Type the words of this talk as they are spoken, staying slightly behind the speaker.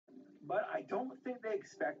but I don't think they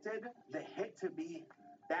expected the hit to be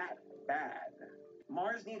that bad.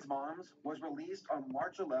 Mars Needs Moms was released on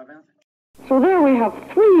March 11th. So there we have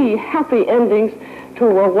 3 happy endings to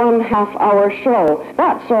a 1.5-hour show.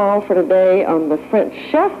 That's all for today on The French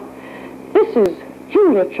Chef. This is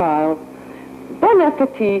Julia Child. Bon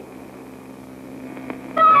appetit.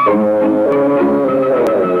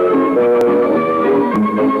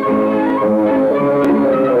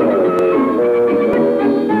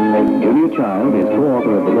 Julia Child is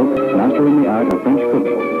co-author of the book Mastering the Art of French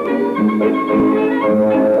Cooking.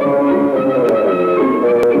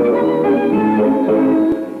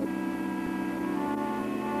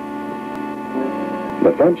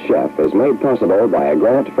 The French Chef is made possible by a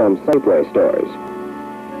grant from Safeway Stores.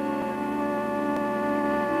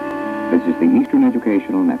 This is the Eastern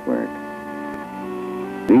Educational Network.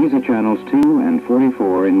 These are channels 2 and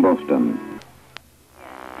 44 in Boston.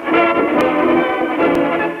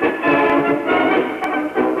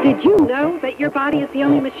 Did you know that your body is the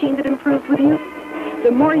only machine that improves with you?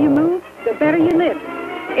 The more you move, the better you live.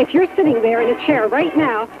 If you're sitting there in a chair right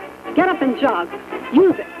now, get up and jog.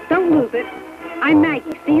 Use it. Don't lose it. I'm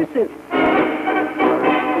Maggie. See you soon.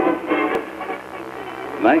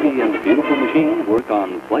 Maggie and the Beautiful Machine work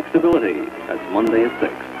on flexibility. That's Monday at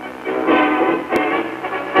 6.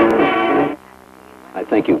 I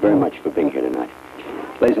thank you very much for being here tonight.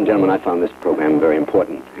 Ladies and gentlemen, I found this program very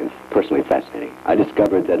important and personally fascinating. I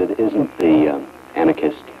discovered that it isn't the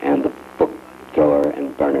anarchist and the book thrower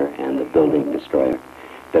and burner and the building destroyer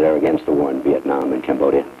that are against the war in Vietnam and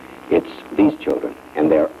Cambodia. It's these children, and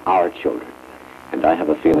they're our children. And I have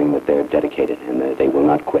a feeling that they're dedicated and that they will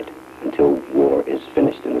not quit until war is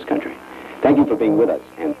finished in this country. Thank you for being with us,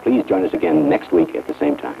 and please join us again next week at the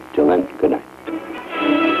same time. Till then, good night.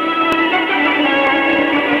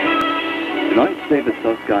 Tonight's David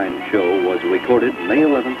Susskind show was recorded May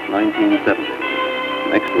 11th, 1970.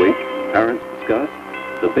 Next week, parents discuss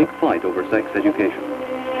the big fight over sex education.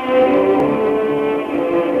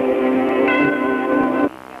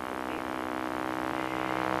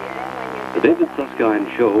 The David Susskind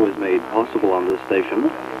Show is made possible on this station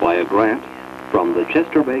by a grant from the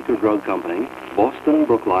Chester Baker Drug Company, Boston,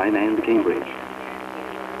 Brookline, and Cambridge.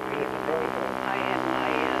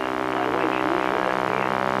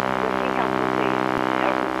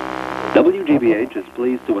 WGBH is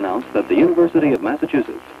pleased to announce that the University of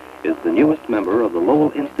Massachusetts is the newest member of the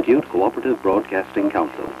Lowell Institute Cooperative Broadcasting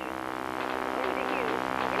Council.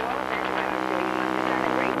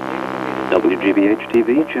 WGBH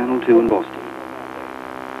TV, Channel 2 in Boston.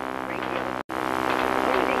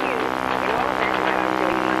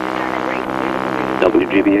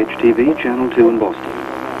 WGBH TV, Channel 2 in Boston.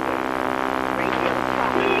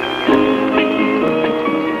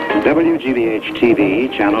 WGBH TV,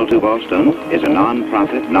 Channel 2 Boston, is a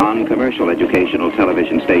non-profit, non-commercial educational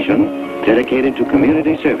television station dedicated to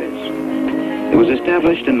community service. It was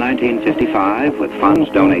established in 1955 with funds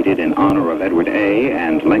donated in honor of Edward A.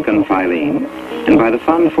 and Lincoln Filene and by the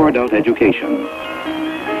Fund for Adult Education.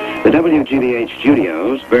 The WGBH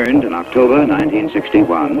studios burned in October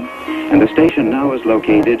 1961, and the station now is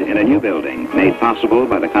located in a new building made possible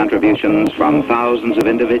by the contributions from thousands of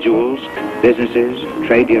individuals, businesses,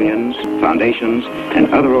 trade unions, foundations,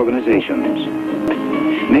 and other organizations.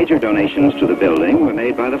 Major donations to the building were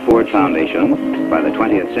made by the Ford Foundation, by the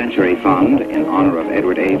 20th Century Fund in honor of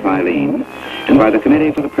Edward A. Filene, and by the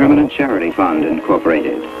Committee for the Permanent Charity Fund,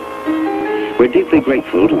 Incorporated. We're deeply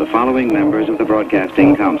grateful to the following members of the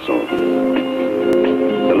Broadcasting Council: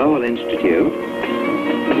 the Lowell Institute,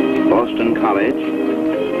 Boston College,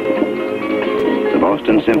 the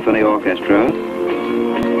Boston Symphony Orchestra,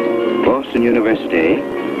 Boston University,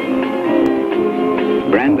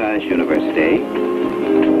 Brandeis University,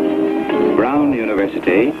 Brown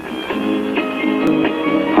University,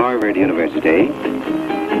 Harvard University,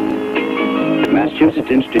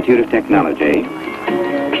 Massachusetts Institute of Technology,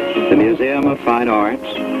 the Museum of Fine Arts,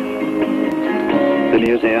 the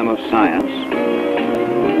Museum of Science,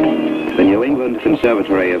 the New England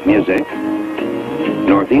Conservatory of Music,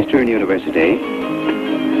 Northeastern University,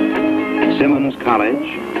 Simmons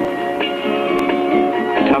College,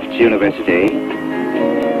 Tufts University,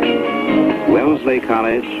 Wellesley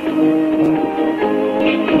College,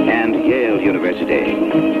 and Yale University.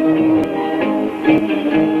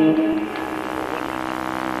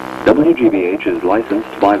 WGBH is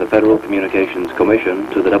licensed by the Federal Communications Commission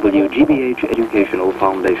to the WGBH Educational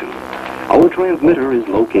Foundation. Our transmitter is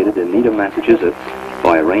located in Needham, Massachusetts,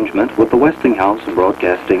 by arrangement with the Westinghouse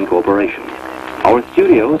Broadcasting Corporation. Our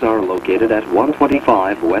studios are located at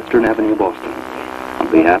 125 Western Avenue, Boston. On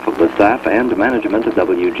behalf of the staff and management of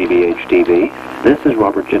WGBH TV, this is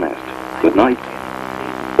Robert Genest. Good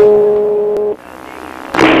night.